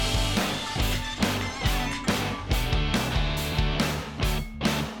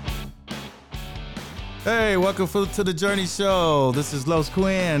Hey, welcome to the Journey Show. This is Los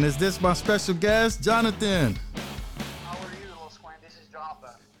Quinn. Is this my special guest, Jonathan? How are you, Los Quinn? This is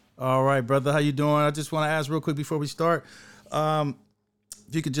Jonathan. All right, brother. How you doing? I just want to ask real quick before we start. If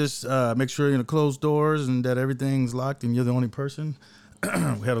you could just make sure you're in the closed doors and that everything's locked and you're the only person. We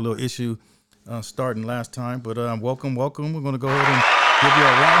had a little issue starting last time, but welcome. We're going to go ahead and give you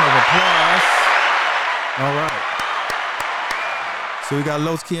a round of applause. All right. So we got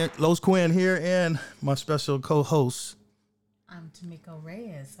Los Quinn here and my special co-host. I'm Tamiko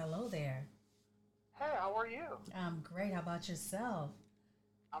Reyes. Hello there. Hey, how are you? I'm great. How about yourself?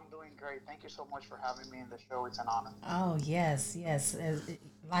 I'm doing great. Thank you so much for having me in the show. It's an honor. Oh, yes.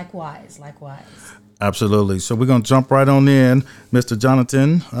 Likewise. Absolutely. So we're going to jump right on in, Mr.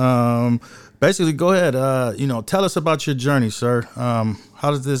 Jonathan. Basically, go ahead. Tell us about your journey, sir.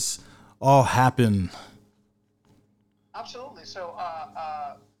 How did this all happen? Absolutely. So,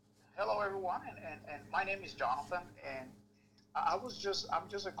 hello everyone, and my name is Jonathan, and I'm just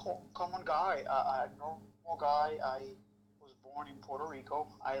a common guy, a normal guy. I was born in Puerto Rico.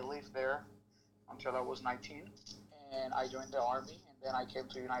 I lived there until I was 19, and I joined the army, and then I came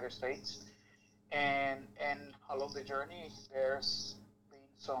to the United States, and along the journey, there's been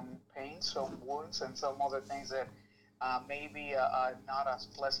some pain, some wounds, and some other things that maybe not as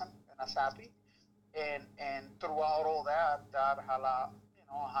pleasant and as happy. And throughout all that has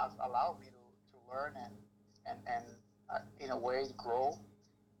allowed me to learn and in a way grow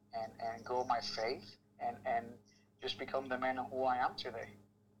and grow my faith and just become the man who I am today.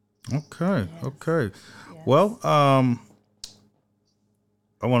 Okay. Yes. Okay. Yes. Well, I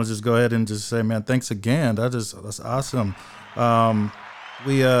want to just go ahead and just say, man, thanks again. That's awesome.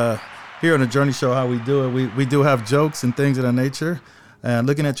 We here on the Journey Show, how we do it, we do have jokes and things of that nature. And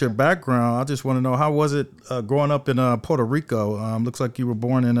looking at your background, I just want to know, how was it growing up in Puerto Rico? Looks like you were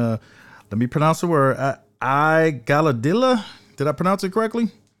born in let me pronounce the word, Galadilla. Did I pronounce it correctly?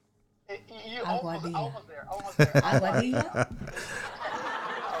 You Aguadilla. almost there. Almost there. Aguadilla?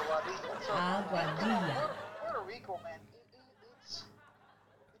 Aguadilla. So, Aguadilla. Puerto Rico, man, it's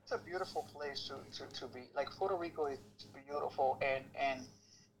a beautiful place to be. Like, Puerto Rico is beautiful, and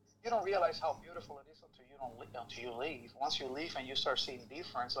you don't realize how beautiful it is until you leave. Once you leave and you start seeing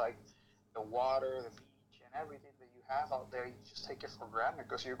difference, like the water, the beach, and everything that you have out there, you just take it for granted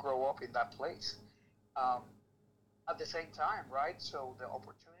because you grow up in that place. Um, at the same time, right? So the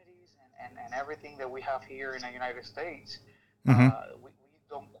opportunities and everything that we have here in the United States, Mm-hmm. we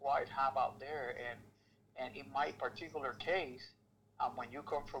don't quite have out there. And in my particular case, when you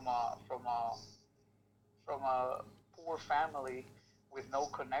come from a poor family with no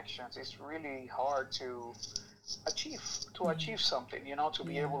connections, it's really hard achieve achieve something. To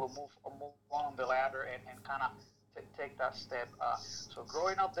be Yeah. able to move on the ladder and kind of take that step. So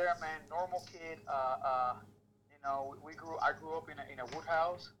growing up there, man, normal kid. I grew up in a wood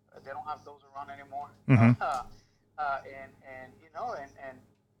house. They don't have those around anymore. Mm-hmm. And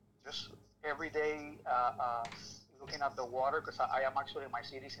just every day looking at the water because I am actually my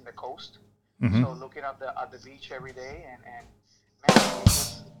city's in the coast. Mm-hmm. So looking at the beach every day and man,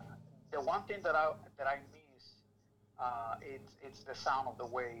 the one thing that I miss it's the sound of the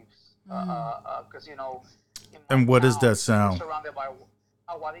waves because in my And what is town that we're sound? surrounded by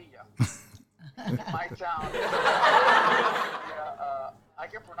aguadilla. In my town, I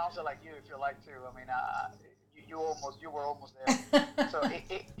can pronounce it like you if you like to. I mean, you were almost there. So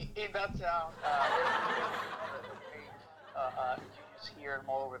in that town, the waves, you just hear them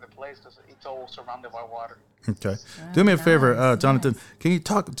all over the place because it's all surrounded by water. Okay. Oh, Do me a favor, nice, Jonathan. nice. Can you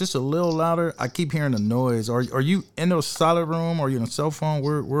talk just a little louder? I keep hearing the noise. Are you in a solid room? Or are you in a cell phone?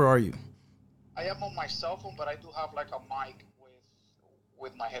 Where are you? I am on my cell phone, but I do have like a mic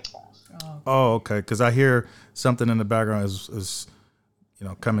with my headphones. Oh, Oh, okay. Because I hear something in the background is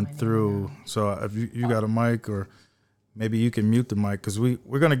coming Going in and through. out. So if you got a mic, or maybe you can mute the mic, because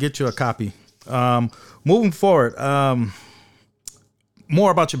we're gonna get you a copy. Moving forward,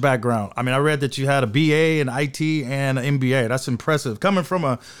 more about your background. I mean, I read that you had a BA in IT and an MBA. That's impressive. Coming from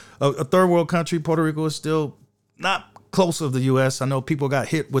a third world country, Puerto Rico is still not close to the U.S. I know people got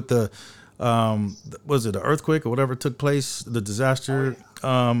hit with was it an earthquake or whatever took place, the disaster.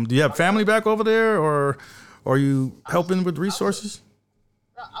 Do you have family back over there, or are you helping with resources?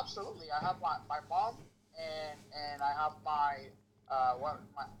 Yeah, absolutely. I have my mom and I have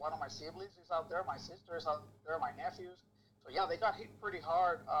one of my siblings is out there, my sisters out there, my nephews. So yeah, they got hit pretty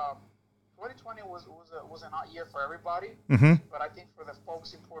hard. 2020 was an odd year for everybody, Mm-hmm. but I think for the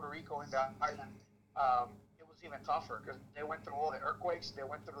folks in Puerto Rico and that island, it was even tougher because they went through all the earthquakes, they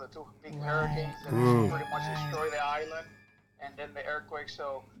went through the two big right, hurricanes that Ooh. pretty much right. destroyed the island, and then the earthquake.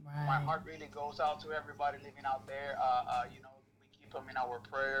 So my Right. heart really goes out to everybody living out there. We keep them in our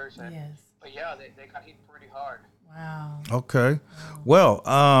prayers, and Yes. but yeah, they got hit pretty hard. Wow. Okay. Wow.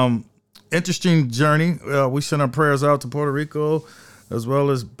 Well, interesting journey. We send our prayers out to Puerto Rico as well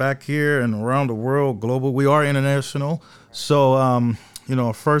as back here and around the world, global. We are international. So,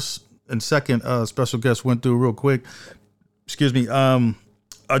 first and second special guest went through real quick. Excuse me.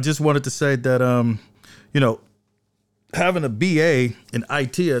 I just wanted to say that, you know, having a BA in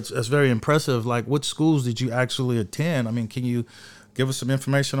IT, it's very impressive. Like, what schools did you actually attend? I mean, can you give us some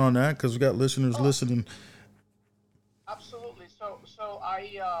information on that? Because we got listeners Oh, listening. absolutely.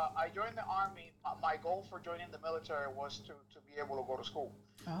 I joined the army. My goal for joining the military was to be able to go to school.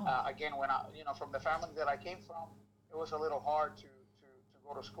 Oh. Again, when from the family that I came from, it was a little hard to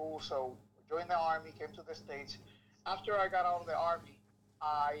go to school. So joined the army, came to the states. After I got out of the army,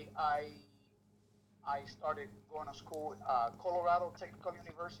 I I I started going to school, Colorado Technical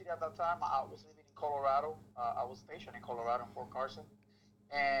University at that time. I was living in Colorado. I was stationed in Colorado in Fort Carson,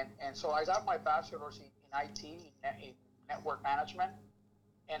 and so I got my bachelor's in IT in network management,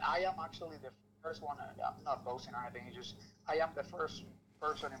 and I am actually the first one. I'm not boasting or anything. It's just I am the first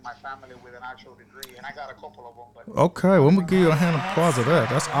person in my family with an actual degree, and I got a couple of them. But Okay, well, I'm gonna give you a Wow. hand of applause of that.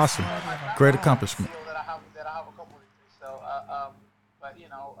 That's That's awesome. worthy my of Great family is a big applause. accomplishment. deal that I have a couple of degrees. But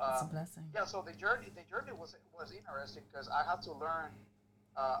It's a blessing. yeah. So the journey was interesting because I had to learn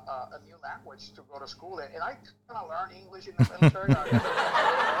a new language to go to school, and I kind of learned English in the military.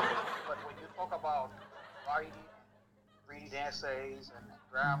 But when you talk about writing and reading essays and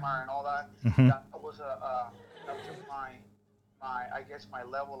grammar and all that, Hmm. that took my I guess my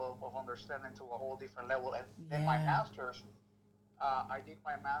level of understanding to a whole different level. And then my Yeah. master's, I did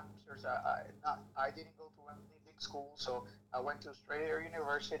my master's. I didn't go to any big school, so I went to Strayer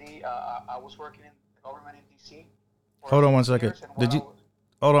University. I was working in the government in DC for a Hold on few one second. years, and Did while I you was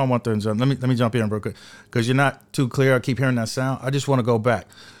hold on one thing, John? Let me jump in real quick because you're not too clear. I keep hearing that sound. I just want to go back.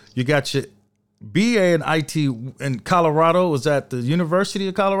 You got your BA in IT in Colorado. Was that the University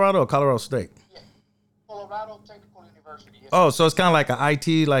of Colorado or Colorado State? yeah, Colorado Technical University. Yes, sir. Oh, so it's kind of like an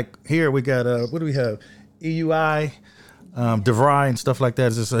IT. Like here we got what do we have? EUI, DeVry, and stuff like that.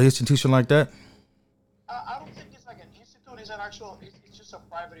 Is this an institution like that? I don't think it's like an institute. It's an actual. It's just a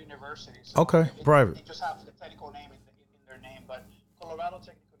private university. So Okay, private. it just has the technical name in their name. But Colorado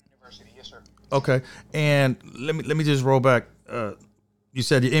Technical University. Yes, sir. Okay, and let me just roll back. You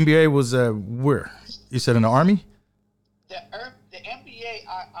said your MBA was where? You said in the Army. The MBA,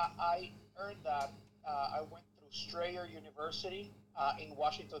 I earned that. I went through Strayer University in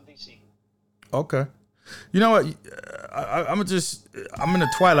Washington D.C. Okay. You know what? I'm in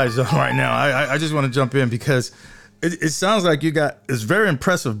the twilight zone right now. I just want to jump in because it sounds like you got it's very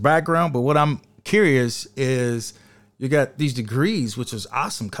impressive background. But what I'm curious is you got these degrees, which is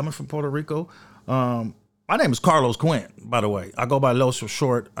awesome, coming from Puerto Rico. My name is Carlos Quinn, by the way. I go by Los for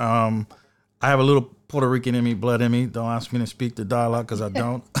short. I have a little Puerto Rican in me, blood in me. Don't ask me to speak the dialect because I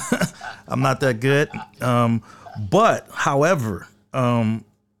don't. I'm not that good. But however,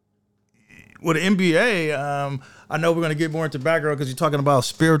 with an MBA, I know we're going to get more into background because you're talking about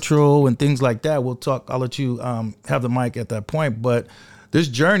spiritual and things like that. We'll talk. I'll let you have the mic at that point. But this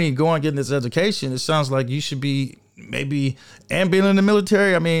journey, going getting this education, it sounds like you should be maybe and being in the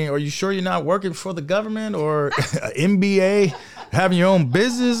military. I mean, are you sure you're not working for the government or an MBA, having your own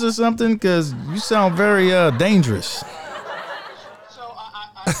business or something? Because you sound very dangerous. So I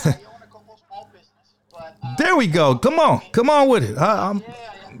own a couple small business, but There we go. Come I on, mean, come on with it. yeah,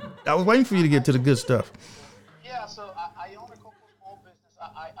 yeah. I was waiting for you to get to the good stuff. Yeah, so I own a couple small business.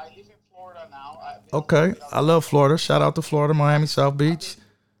 I live in Florida now. I've been a little Okay, bit I outside love of Florida. Florida. Shout out to Florida, Miami, South I've been, Beach.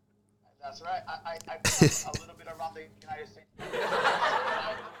 that's right. I've been a little bit around the United States.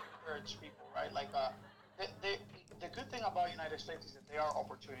 I do encourage people, right? Like, the good thing about United States is that there are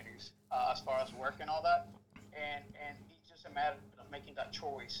opportunities as far as work and all that, and it's just a matter of making that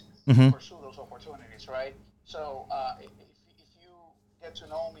choice to Hmm. pursue those opportunities, right? So, if you get to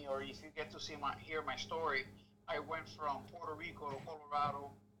know me or if you get to hear my story, I went from Puerto Rico to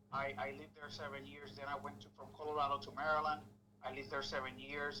Colorado. I lived there 7 years. Then I went from Colorado to Maryland. I lived there 7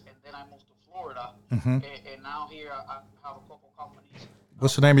 years, and then I moved to Florida. Hmm. And now here I have a couple companies.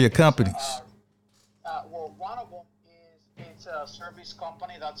 What's the name One of your is companies? well, one of them is it's a service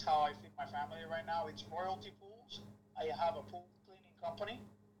company. That's how I feed my family right now. It's Royalty Pools. I have a pool cleaning company,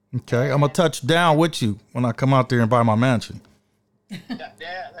 Okay, I'm gonna and touch down with you when I come out there and buy my mansion. yeah,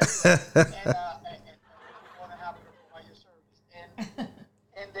 there you go. And we'll be more than happy to provide you service.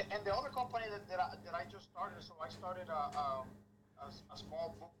 And the other company that I just started. So I started a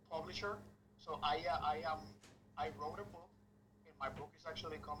small book publisher. So I wrote a book my book is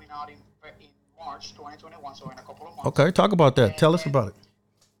actually coming out in March 2021, so in a couple of months. Okay, talk about that. Tell us And about it.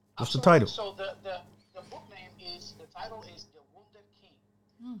 What's the absolutely. title? So the book name is the title is The Wounded King,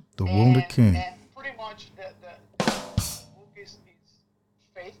 The Wounded King. and pretty much the book is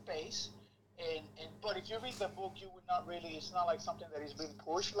faith based, and but if you read the book, you would not really. It's not like something that is being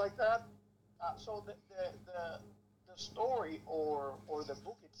pushed like that. So the story or the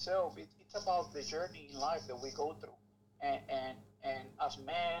book itself, it's about the journey in life that we go through, and as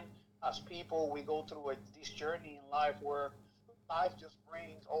men, as people, we go through this journey in life where life just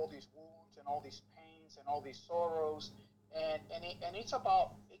brings all these wounds and all these pains and all these sorrows, and it's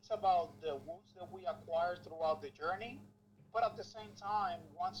about the wounds that we acquire throughout the journey, but at the same time,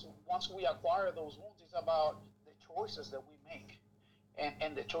 once we acquire those wounds, it's about the choices that we make,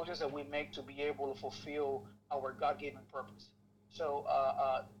 and the choices that we make to be able to fulfill our God-given purpose. So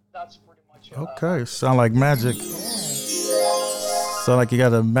that's pretty much Okay, sound like magic. Sound like you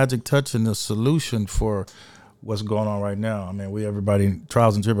got a magic touch and a solution for what's going on right now. I mean, everybody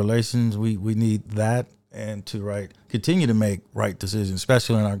trials and tribulations. We need that and to continue to make right decisions,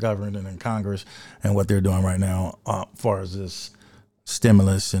 especially in our government and in Congress and what they're doing right now, as far as this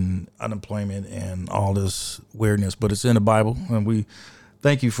stimulus and unemployment and all this weirdness. But it's in the Bible, and we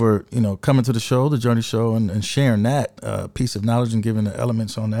thank you for coming to the show, the Journey Show, and sharing that piece of knowledge and giving the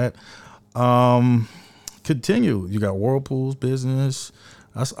elements on that. Continue. You got Whirlpool's business.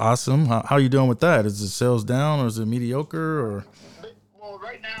 That's awesome. How are you doing with that? Is the sales down or is it mediocre or? Well,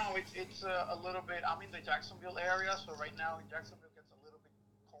 right now it's a little bit. I'm in the Jacksonville area, so right now in Jacksonville gets a little bit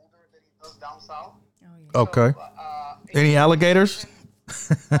colder than it does down south. Oh, yeah. Okay. So, any alligators?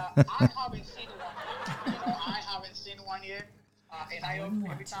 I haven't seen one yet. I haven't seen one yet. And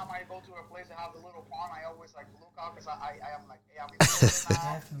every time I go to a place that has a little pond, I always look out because I am like, hey, I'm in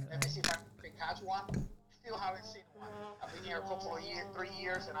now. Let me see if I can catch one. Still haven't seen one. I've been here a couple of years, 3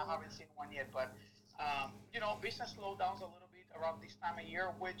 years, and I haven't seen one yet. But business slowdowns a little bit around this time of year,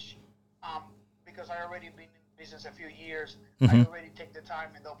 which because I already been in business a few years, I already take the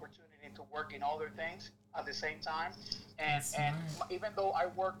time and the opportunity to work in other things at the same time. And even though I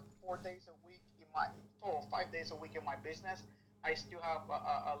work 4 days a week in my 5 days a week in my business, I still have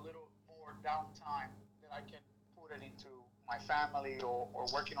a little more downtime that I can put it into my family or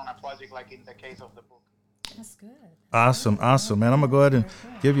working on a project like in the case of the book. That's good. Awesome, man. I'm gonna go ahead and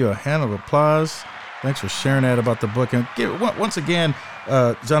give you a hand of applause. Thanks for sharing that about the book. And once again,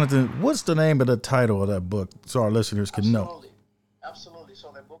 Jonathan, what's the name of the title of that book so our listeners can know? Absolutely.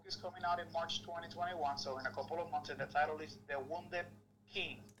 So the book is coming out in March 2021. So in a couple of months, and the title is The Wounded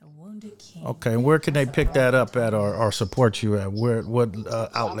King. The Wounded King. Okay, and where can they pick that up at or support you at? What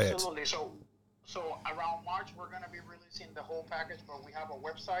outlets? Absolutely. So around March, we're going to be releasing the whole package, but we have a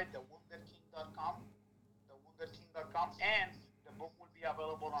website, thewoundedking.com, and the book will be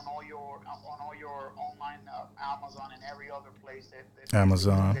available on all your online Amazon and every other place that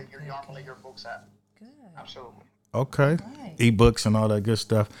Amazon. that you normally your books at. Good. Absolutely. Okay. Right. Ebooks and all that good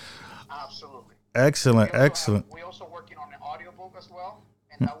stuff. Absolutely. Excellent. We're also working on an audiobook as well,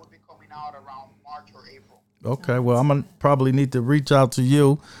 and that will be coming out around March or April. Okay. Well, I'm going to probably need to reach out to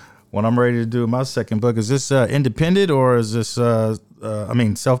you when I'm ready to do my second book. Is this independent or is this,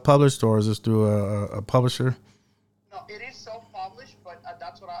 self-published, or is this through a publisher? No, it is self-published, but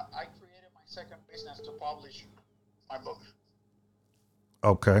that's what I created my second business to publish my book.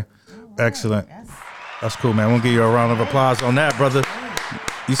 Okay. Right. Excellent. That's cool, man. We'll give you a round of applause on that, brother.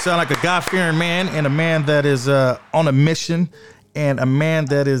 You sound like a God-fearing man and a man that is on a mission and a man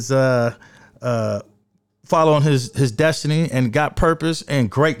that is following his destiny and got purpose and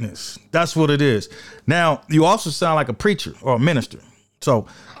greatness. That's what it is. Now, you also sound like a preacher or a minister. So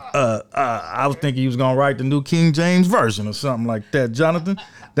I was thinking you was going to write the New King James Version or something like that, Jonathan.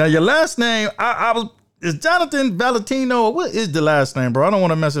 Now, your last name, is Jonathan Valentino, or what is the last name, bro? I don't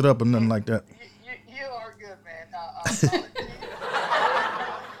want to mess it up or nothing like that. You are good, man. Valentin,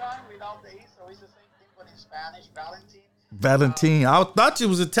 without the E, so it's the same thing, but in Spanish, Valentin. Valentin. I thought you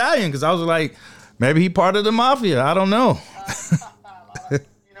was Italian because I was like, maybe he part of the mafia. I don't know. And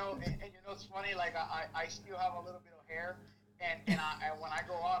it's funny, like I still have a little bit of hair, and when I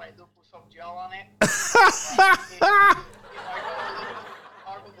go out, I do put some gel on it. If I go a little too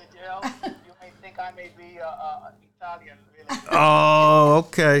hard with the gel, you may think I may be Italian, really. Oh,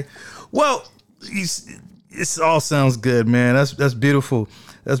 okay. Well, it all sounds good, man. That's beautiful.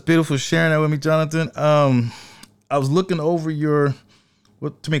 That's beautiful sharing that with me, Jonathan. I was looking over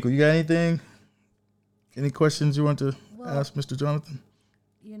Tamiko, you got anything? Any questions you want to ask Mr. Jonathan?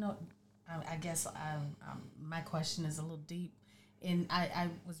 I guess my question is a little deep. And I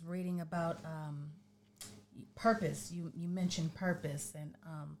was reading about purpose. You mentioned purpose, and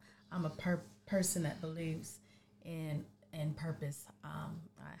I'm a person that believes in purpose. I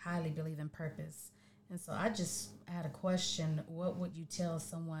highly believe in purpose, and so I just had a question. What would you tell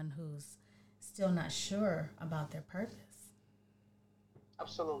someone who's still not sure about their purpose?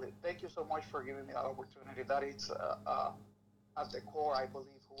 Absolutely. Thank you so much for giving me that opportunity. That is, at the core, I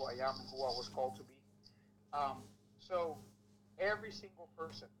believe who I am and who I was called to be. So every single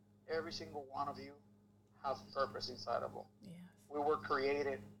person, every single one of you has purpose inside of them. Yeah. We were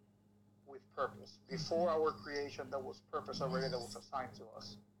created with purpose. Before our creation, there was purpose already that was assigned to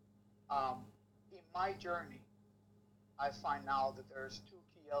us. In my journey, I find out that there's two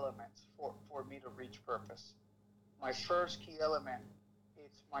key elements for me to reach purpose. My first key element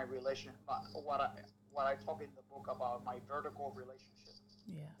is my relation, what I talk in the book about my vertical relationship,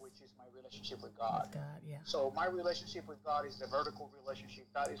 which is my relationship with God. With God, yeah. So my relationship with God is the vertical relationship.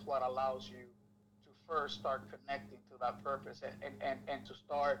 That is what allows you to first start connecting to that purpose and to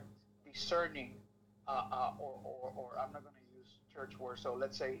start discerning, or I'm not going to use church words. So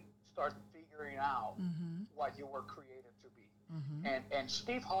let's say start figuring out what you were created to be. And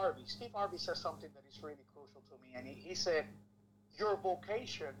Steve Harvey said something that is really crucial to me. And he said, your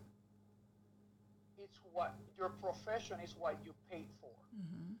vocation, it's what your profession is what you paid for.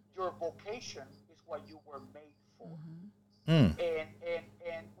 Your vocation is what you were made for. And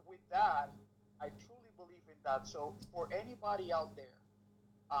with that, I truly believe in that. So for anybody out there,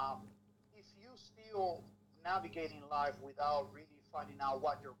 if you still navigating life without really finding out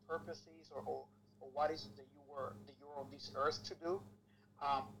what your purpose is or what is it that you're on this earth to do,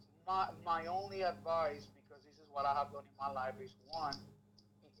 my only advice, because this is what I have done in my life, is one,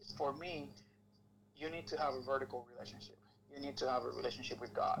 for me, you need to have a vertical relationship. You need to have a relationship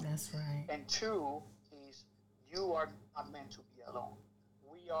with God. That's right. And two is you are not meant to be alone.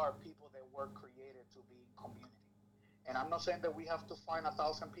 We are people that were created to be in community. And I'm not saying that we have to find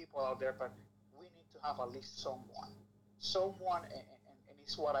 1,000 people out there, but we need to have at least someone, and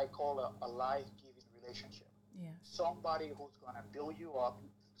it's what I call a life-giving relationship. Yeah. Somebody who's going to build you up,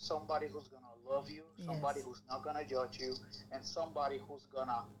 somebody who's going to love you, somebody who's not going to judge you, and somebody who's going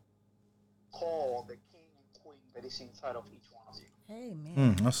to call the king and queen that is inside of each one of you.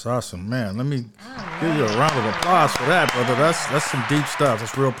 Amen. That's awesome, man. Let me give you a round of applause for that, brother. That's some deep stuff.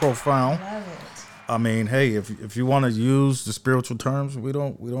 That's real profound. Love it. I mean, hey, if you want to use the spiritual terms, we're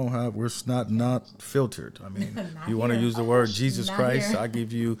not filtered. I mean, you want to use the word Jesus Christ, I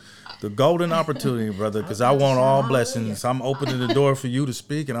give you the golden opportunity, brother, because I want all blessings. I'm opening the door for you to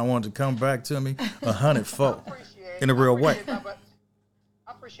speak, and I want it to come back to me 100-fold in a real way. I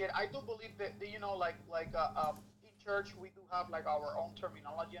appreciate it. I do believe that in church we do have like our own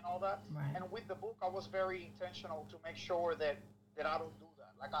terminology and all that. Right. And with the book, I was very intentional to make sure that I don't do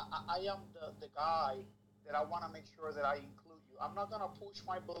that. Like I am the guy that I want to make sure that I include you. I'm not going to push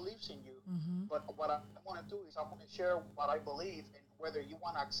my beliefs in you, but what I want to do is I want to share what I believe, and whether you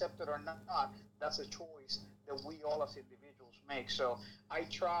want to accept it or not, that's a choice that we all as individuals make. So I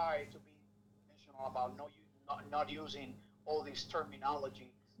try to be intentional about not using all this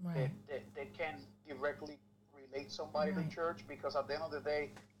terminology that can directly relate somebody to church, because at the end of the day,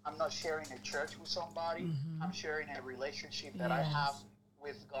 I'm not sharing a church with somebody. I'm sharing a relationship that I have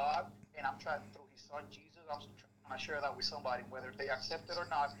with God, and I'm trying through His Son Jesus. I'm trying to share that with somebody, whether they accept it or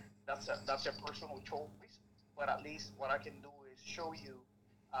not. That's a personal choice. But at least what I can do is show you,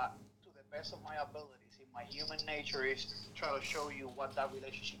 to the best of my abilities, in my human nature, is try to show you what that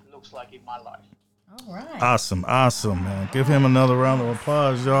relationship looks like in my life. All right. Awesome, man. Give him another round of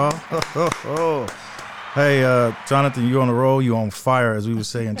applause, y'all. Hey, Jonathan, you on the roll. You on fire, as we would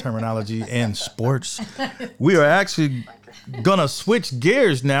say in terminology in sports. We are actually gonna switch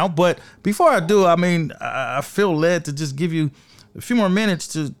gears now, but before I do, I mean, I feel led to just give you a few more minutes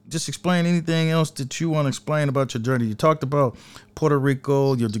to just explain anything else that you want to explain about your journey. You talked about Puerto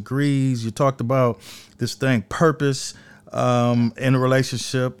Rico, your degrees. You talked about this thing, purpose, in a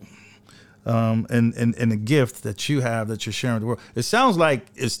relationship. And the gift that you have that you're sharing with the world. It sounds like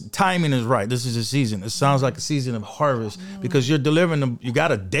timing is right. This is a season. It sounds like a season of harvest because you're delivering you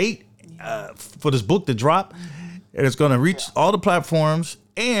got a date for this book to drop, and it's going to reach all the platforms,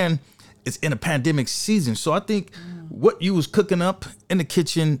 and it's in a pandemic season. So I think what you was cooking up in the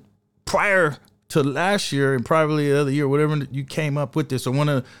kitchen prior to last year and probably the other year, whatever, you came up with this, or one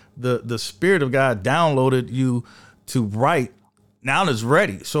of the Spirit of God downloaded you to write. Now it's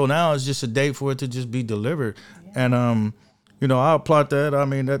ready. So now it's just a day for it to just be delivered. Yeah. And, I applaud that. I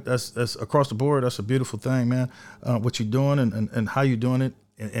mean, that's across the board. That's a beautiful thing, man, what you're doing and how you're doing it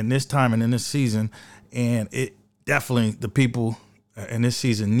in this time and in this season. And it definitely, the people and this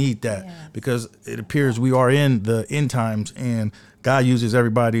season need that Yeah. because it appears we are in the end times, and God uses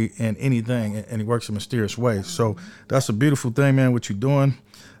everybody and anything, and He works in mysterious ways. So that's a beautiful thing, man. What you're doing.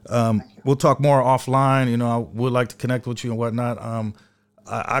 We'll talk more offline. You know, I would like to connect with you and whatnot.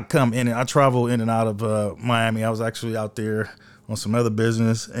 I come in and I travel in and out of Miami. I was actually out there on some other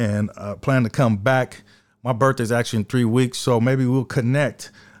business and plan to come back. My birthday's actually in 3 weeks, so maybe we'll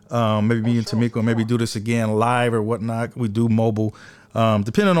connect. Maybe me and Tamiko, maybe do this again live or whatnot. We do mobile,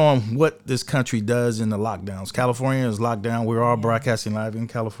 depending on what this country does in the lockdowns. California is locked down. We're all broadcasting live in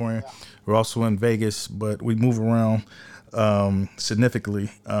California. Yeah. We're also in Vegas, but we move around significantly.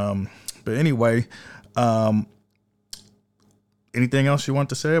 But anyway, anything else you want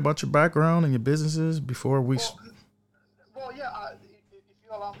to say about your background and your businesses before we? Well, yeah. If you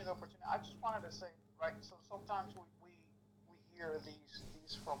allow me the opportunity, I just wanted to say, right. So sometimes we hear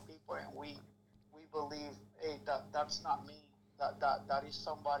these from people, and we believe, hey, that's not me. That is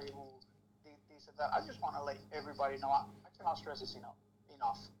somebody who did this and that. I just want to let everybody know. I cannot stress this enough.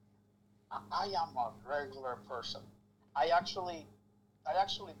 I am a regular person. I actually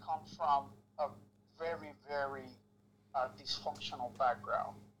come from a very, very dysfunctional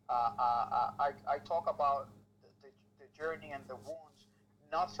background. I talk about the journey and the wounds,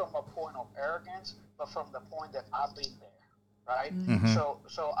 not from a point of arrogance, but from the point that I've been there, right? Mm-hmm. So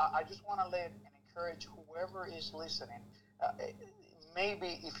I just want to let and encourage whoever is listening.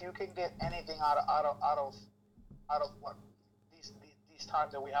 Maybe if you can get anything out of what these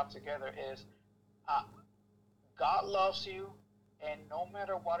times that we have together is, God loves you, and no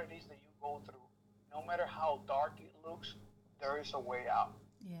matter what it is that you go through, no matter how dark it looks, there is a way out.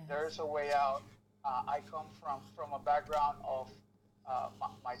 Yes. There is a way out. I come from a background of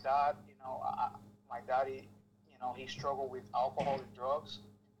my dad. My daddy, he struggled with alcohol and drugs,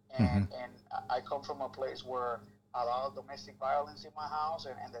 and I come from a place where a lot of domestic violence in my house,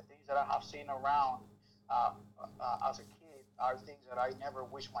 and the things that I have seen around as a kid are things that I never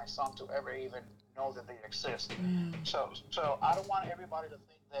wish my son to ever even know that they exist. So I don't want everybody to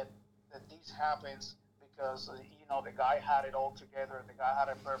think that this happens because the guy had it all together, the guy had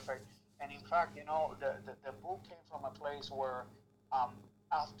it perfect. And in fact, the book came from a place where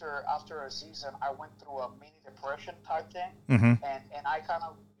after a season I went through a mini depression type thing, and I kind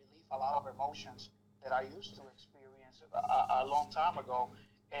of relieved a lot of emotions that I used to experience a long time ago.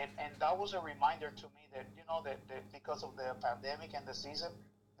 And that was a reminder to me that that because of the pandemic and the season,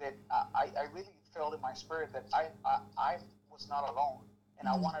 that I really felt in my spirit that I was not alone, and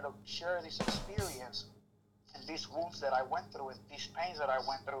I wanted to share this experience and these wounds that I went through and these pains that I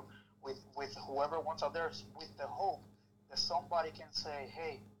went through with whoever wants out there, with the hope that somebody can say,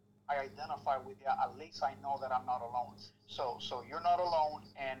 hey, I identify with you. At least I know that I'm not alone. So you're not alone,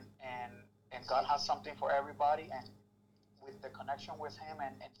 and God has something for everybody, and with the connection with Him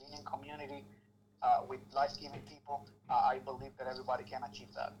and being in community with life-giving people, I believe that everybody can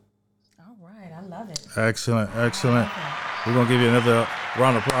achieve that. All right, I love it. Excellent. We're gonna give you another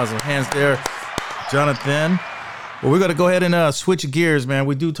round of applause and hands there, Jonathan. Well, we're gonna go ahead and switch gears, man.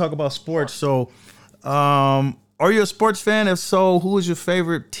 We do talk about sports, so are you a sports fan? If so, who is your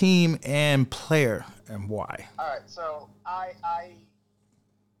favorite team and player, and why? All right, so I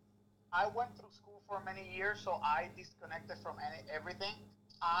went through school for many years, so I disconnected from everything.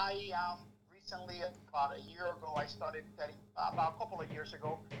 I recently, about a year ago, I started getting, about a couple of years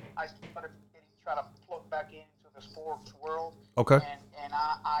ago, I started try to plug back into the sports world. Okay. And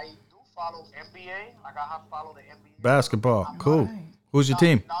I do follow NBA. Like, I have followed the NBA. Basketball. Cool. Right. Who's your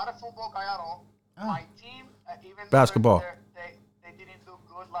team? Not a football guy at all. My team, even Basketball. though they didn't do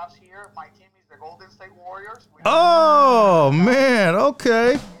good last year, my team is the Golden State Warriors. Oh, man.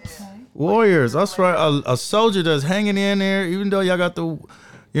 Okay. Yeah. Warriors. That's right. A soldier that's hanging in there, even though y'all got the,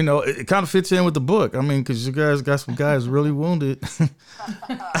 it kind of fits in with the book. I mean, because you guys got some guys really wounded. You asked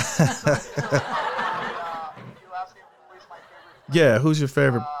me who is my favorite player. Yeah, who's your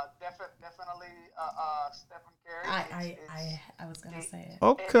favorite? Definitely Stephen Curry. I was gonna say it.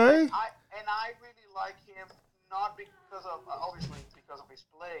 Okay. And I really like him, not because of obviously because of his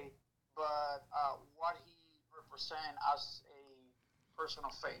play, but what he represents as a person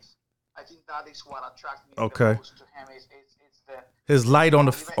of faith. I think that is what attracts me the most to him. Is the his light on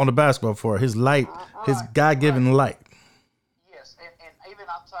the basketball floor. His light, his God-given light. Yes, and even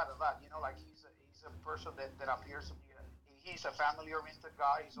outside of that, like he's a person that appears to be he's a family-oriented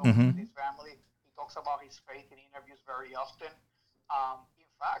guy. He's always with his family. He talks about his faith in interviews very often.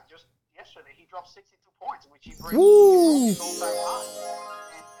 In fact, just yesterday he dropped 62 points, which he breaks his all-time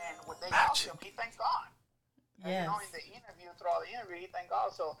high. And when they asked him, he thanked God. Yes. And in the interview, throughout the interview, he thanked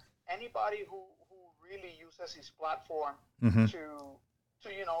God. So anybody who really uses his platform Mm-hmm. to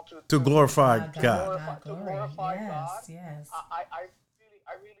you know To glorify God. to glorify Yes, God. yes.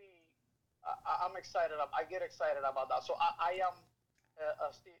 I'm excited. I get excited about that. So I am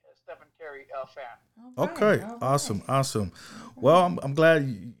a Stephen Curry fan. All Okay, right, all awesome, right. awesome. Well, I'm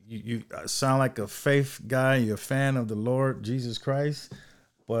glad you sound like a faith guy. You're a fan of the Lord Jesus Christ.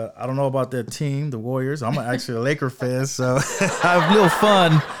 But I don't know about that team, the Warriors. I'm actually a Laker fan, so have a little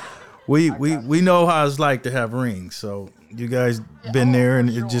fun. We know how it's like to have rings. So you guys been there, and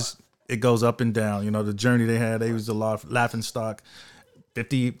For sure. it goes up and down. You know, the journey they had, they was a lot laughing stock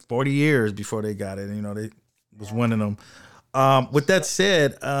 50, 40 years before they got it. You know, they was winning them. With that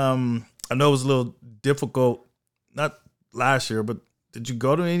said, I know it was a little difficult, not last year, but did you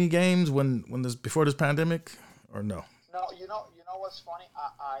go to any games when this before this pandemic or no? No, you know what's funny?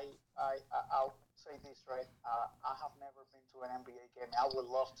 I'll say this right. I have never been to an NBA game. I would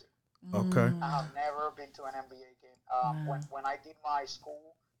love to. Okay. I have never been to an NBA game. When I did my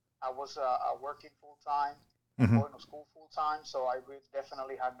school, I was working full time and Mm-hmm. going to school full time, so I really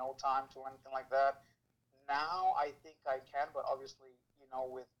definitely had no time to anything like that. Now I think I can, but obviously,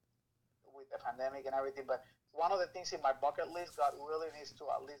 with the pandemic and everything. But one of the things in my bucket list, God really needs to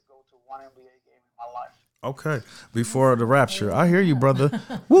at least go to one NBA game in my life. Okay. Before the rapture. I hear you, brother.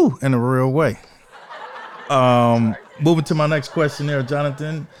 Woo, in a real way. Moving to my next question there,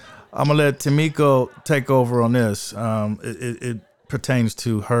 Jonathan. I'm gonna let Tamiko take over on this. It pertains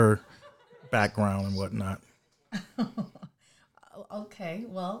to her background and whatnot. Okay,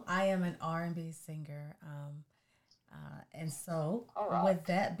 well, I am an R&B singer, and so All right. with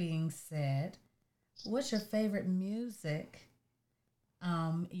that being said, what's your favorite music,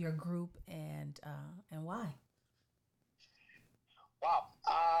 your group, and why?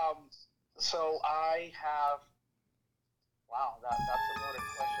 Wow. So I have. Wow, that's a loaded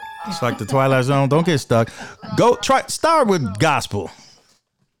question. It's like the Twilight Zone. Don't get stuck. Go try. Start with gospel.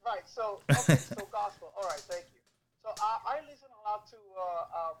 Right. So okay. So gospel. All right. Thank you. So I listen a lot to.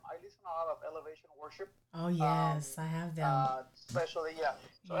 I listen a lot of elevation worship. Oh yes, I have them. Especially yeah.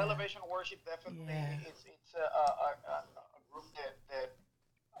 So Yeah. elevation worship definitely. Yeah. It's a group that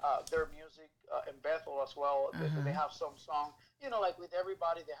their music in Bethel as well. They have some song. Like with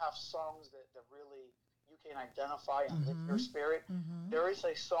everybody, they have songs that really you can identify and lift your spirit. There is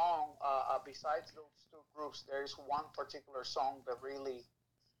a song besides those two groups. There is one particular song that really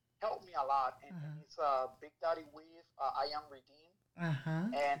helped me a lot, and it's Big Daddy Weave. I Am Redeemed.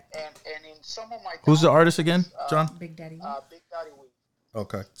 And in some of my Who's the down artist again, moments, John? Big Daddy. Big Daddy Weave.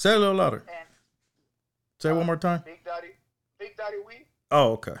 Okay. Say it a little louder. And Say it one more time. Big Daddy Weave.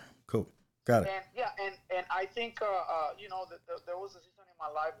 Oh, okay. Cool. Got it. And yeah, and I think there was a season in my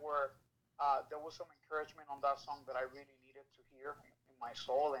life where there was some encouragement on that song that I really needed to hear in my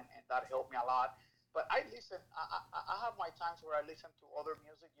soul, and that helped me a lot. But I listen. I have my times where I listen to other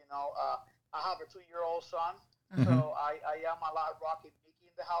music. I have a 2-year-old son, so I am a lot rocking Mickey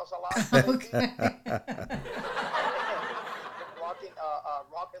in the house a lot. Okay. Rocking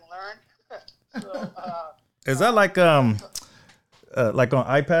rock and learn. So. Is that like on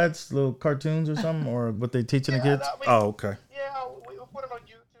iPads, little cartoons or something, or what they teaching the kids? Okay. Yeah, we put it on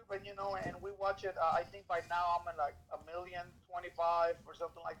YouTube, and we watch it. I think by now I'm at like 1,025,000 or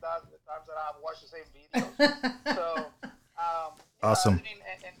something like that. The times that I've watched the same videos. So, awesome.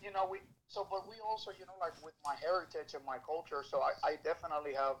 but we also, like with my heritage and my culture. So I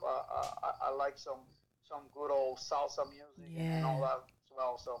definitely have. I like some good old salsa music and all that as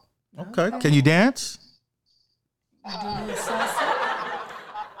well. So. Okay. Can you dance? I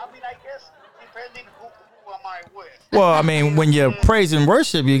guess depending who am I with. Well, I mean, when you praise and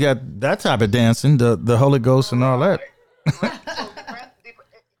worship, you got that type of dancing, the Holy Ghost and all that. Right. So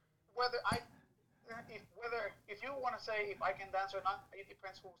if you want to say if I can dance or not, it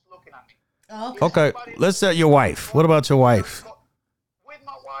depends who's looking at me. Okay. Okay, let's say your wife. What about your wife? With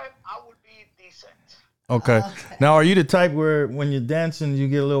my wife, I would be decent. Okay. Now, are you the type where when you're dancing, you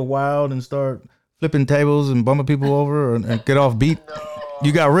get a little wild and start flipping tables and bumping people over and get off beat? No.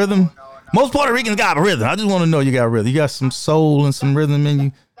 You got rhythm? No. Most Puerto Ricans got rhythm. I just want to know you got rhythm. You got some soul and some rhythm in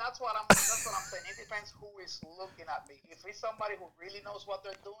you. That's what I'm saying. It depends who is looking at me. If it's somebody who really knows what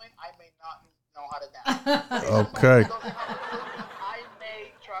they're doing, I may not know how to dance. But if Okay. somebody who doesn't have a clue, I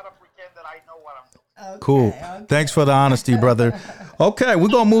may try to pretend that I know what I'm doing. Cool. Okay. Thanks for the honesty, brother. Okay, we're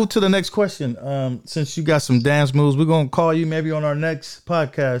going to move to the next question. Since you got some dance moves, we're going to call you maybe on our next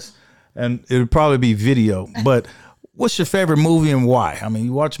podcast, and it'll probably be video. But what's your favorite movie and why? I mean,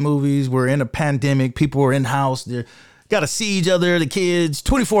 you watch movies. We're in a pandemic. People are in house. They're got to see each other, the kids,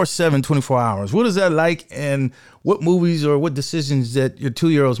 24/7, 24 hours. What is that like? And what movies or what decisions that your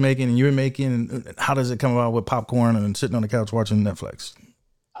 2-year-old's making and you're making? And how does it come about with popcorn and sitting on the couch watching Netflix?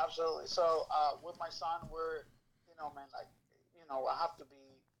 Absolutely. So with my son, we're, man, like, I have to be,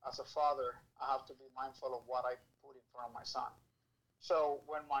 as a father, I have to be mindful of what I put in front of my son. So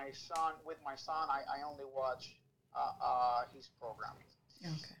with my son, I only watch his programming.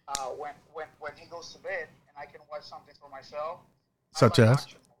 Okay. When he goes to bed and I can watch something for myself, such I like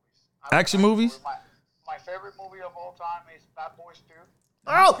as action movies. My favorite movie of all time is Bad Boys 2.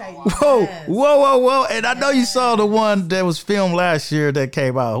 Oh, Okay, whoa, yes. whoa. And I know you saw the one that was filmed last year that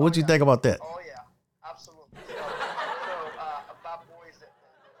came out. What'd you think about that? Oh, yeah, absolutely. So Bad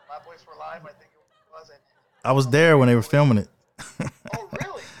Boys for Life, I think it was. I was there when they were filming it. Oh,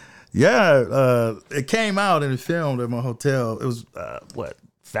 really? Yeah, it came out and it filmed at my hotel. It was,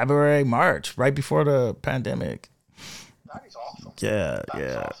 February, March, right before the pandemic. That is awesome. Yeah.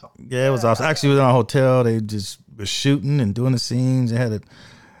 Awesome. Yeah, it was awesome. Actually, it was in a hotel. They just were shooting and doing the scenes. It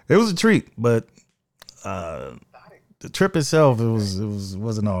was a treat, but the trip itself,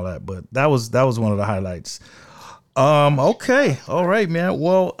 wasn't all that. But that was one of the highlights. Okay, all right, man.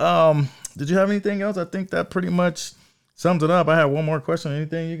 Well, did you have anything else? I think that pretty much sums it up. I have one more question.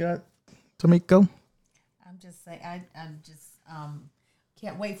 Anything you got, Tamiko? I'm just saying, I'm just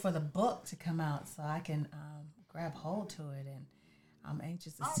can't wait for the book to come out so I can grab hold to it, and I'm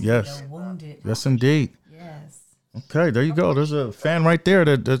anxious to see the wounded. Yes, indeed. Yes. Okay, there you go. There's a fan right there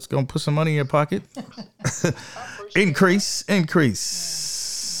that's gonna put some money in your pocket. increase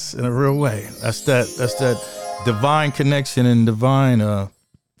in a real way. That's that divine connection and divine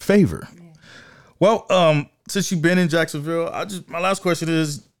favor. Yeah. Well, since you've been in Jacksonville, my last question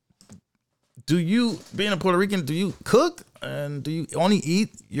is: being a Puerto Rican, do you cook and do you only eat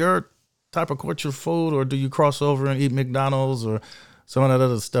your type of culture food, or do you cross over and eat McDonald's or some of that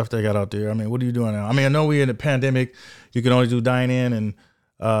other stuff they got out there? I mean, what are you doing now? I mean, I know we're in a pandemic. You can only do dine-in and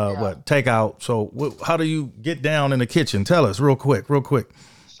takeout. So how do you get down in the kitchen? Tell us real quick.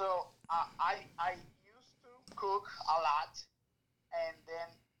 So I used to cook a lot, and then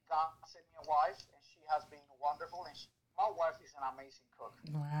God sent me a wife, and she has been wonderful. And my wife is an amazing cook.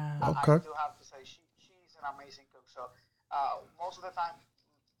 Wow. Okay. I do have to say she's an amazing cook. So most of the time,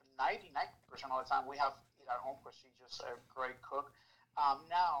 99% of the time, we have eat at home because she's just a great cook.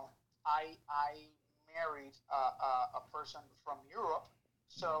 Now I married a person from Europe,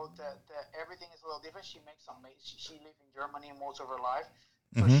 so the everything is a little different. She makes amazing. She lived in Germany most of her life,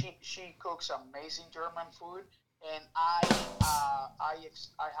 so she cooks amazing German food, and I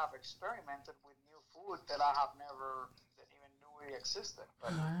have experimented with new food that I have never even knew it existed.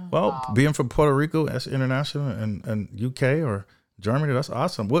 But, being from Puerto Rico, that's international, and UK or Germany, that's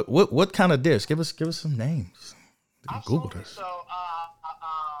awesome. What kind of dish? Give us some names. Absolutely. Google this. So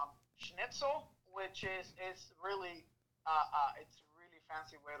schnitzel, which is really it's really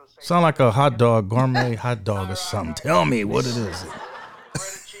fancy way to say. Sound like a hot dog, gourmet hot dog or something. Tell me what it is.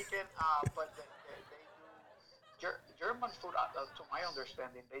 Breaded chicken, but they do German food. To my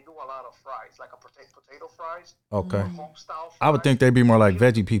understanding, they do a lot of fries, like a potato fries. Okay. Home style fries. I would think they'd be more like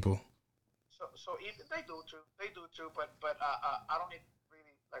veggie people. So they do too. But I don't eat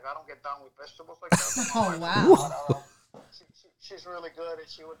really, like, I don't get down with vegetables like that. Oh wow. She's really good, and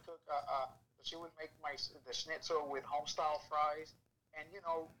she would cook. She would make the schnitzel with home style fries, and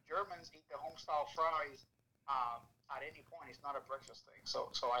Germans eat the home style fries at any point. It's not a breakfast thing, so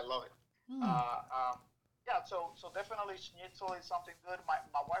I love it. So definitely schnitzel is something good.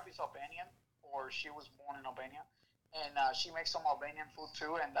 My wife is Albanian, or she was born in Albania, and she makes some Albanian food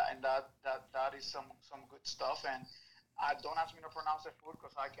too, and that is some good stuff. And don't ask me to pronounce the food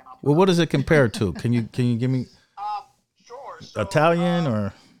because I cannot. Well, what does it compare to? Can you give me? Sure. So, Italian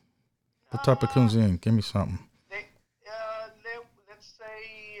or what type of cuisine? Give me something. Let's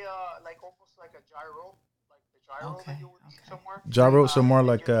say like almost like a gyro, like the gyro that you would eat somewhere. Gyro, so more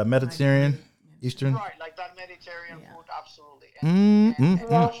like Mediterranean, Eastern. Right, like that Mediterranean food, absolutely. Yummy.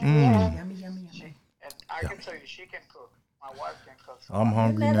 And I can tell you, she can cook. My wife can cook. So I'm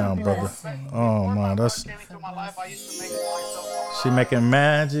hungry now, brother. Oh man, that's. Came into my life, I used to make myself. She making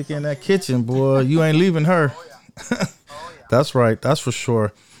magic in that kitchen, boy. You ain't leaving her. Oh yeah. That's right. That's for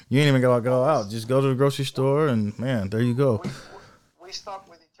sure. You ain't even gotta go out. Just go to the grocery store, and man, there you go. We stuck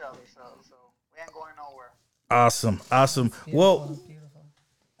with each other, so we ain't going nowhere. Awesome. Well,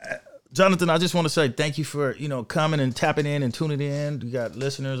 Jonathan, I just want to say thank you for coming and tapping in and tuning in. You got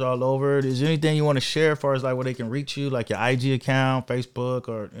listeners all over. Is there anything you want to share as far as like where they can reach you, like your IG account, Facebook,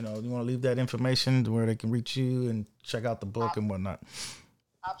 or you want to leave that information to where they can reach you and check out the book and whatnot?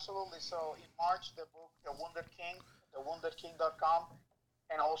 Absolutely. So in March, the book The Wounded King thewoundedking.com.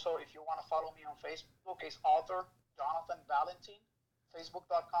 And also, if you want to follow me on Facebook, it's author Jonathan Valentin,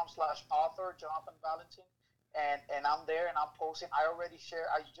 facebook.com/author Jonathan Valentin. And I'm there and I'm posting. I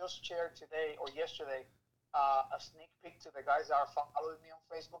just shared today or yesterday a sneak peek to the guys that are following me on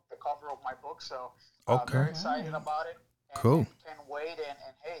Facebook, the cover of my book. So Okay. very excited about it. And, Cool. and can't wait. And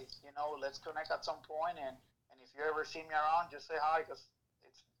hey, let's connect at some point. And if you ever see me around, just say hi because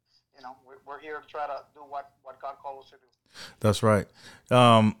we're here to try to do what God called us to do. That's right.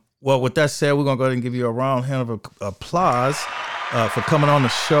 Well, with that said, we're going to go ahead and give you a round hand of applause for coming on the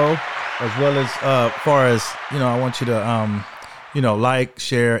show, as well as far as, I want you to, like,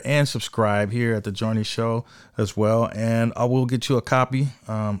 share, and subscribe here at the Journey Show as well. And I will get you a copy,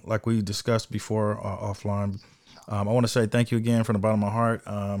 like we discussed before offline. I want to say thank you again from the bottom of my heart.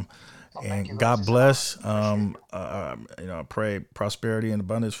 And God bless. I pray prosperity and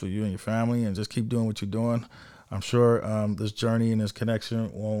abundance for you and your family, and just keep doing what you're doing. I'm sure this journey and this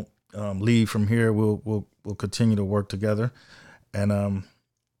connection won't leave from here. We'll continue to work together. And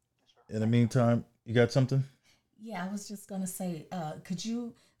in the meantime, you got something? Yeah, I was just going to say, could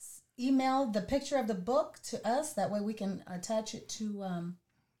you email the picture of the book to us? That way we can attach it to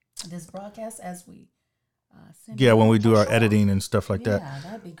this broadcast as we send it. Yeah, when we do our editing and stuff like that. Yeah,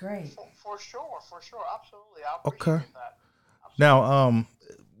 that'd be great. For sure. Absolutely. I appreciate that. Absolutely. Now,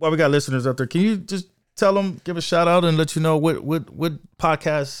 while we got listeners out there, can you just tell them, give a shout out and let you know what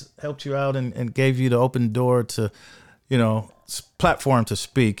podcast helped you out and gave you the open door to, platform to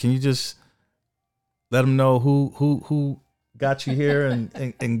speak? Can you just let them know who got you here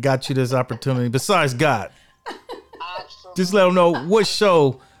and got you this opportunity besides God? Absolutely. Just let them know what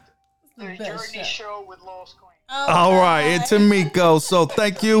show. The Journey Show with Lost Queen. All right, it's Miko. So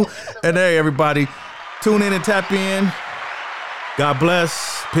thank you. And hey, everybody, tune in and tap in. God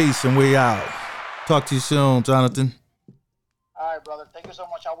bless. Peace, and we out. Talk to you soon, Jonathan. All right, brother. Thank you so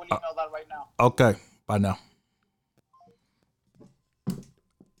much. I will email that right now. Okay. Bye now.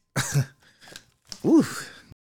 Oof.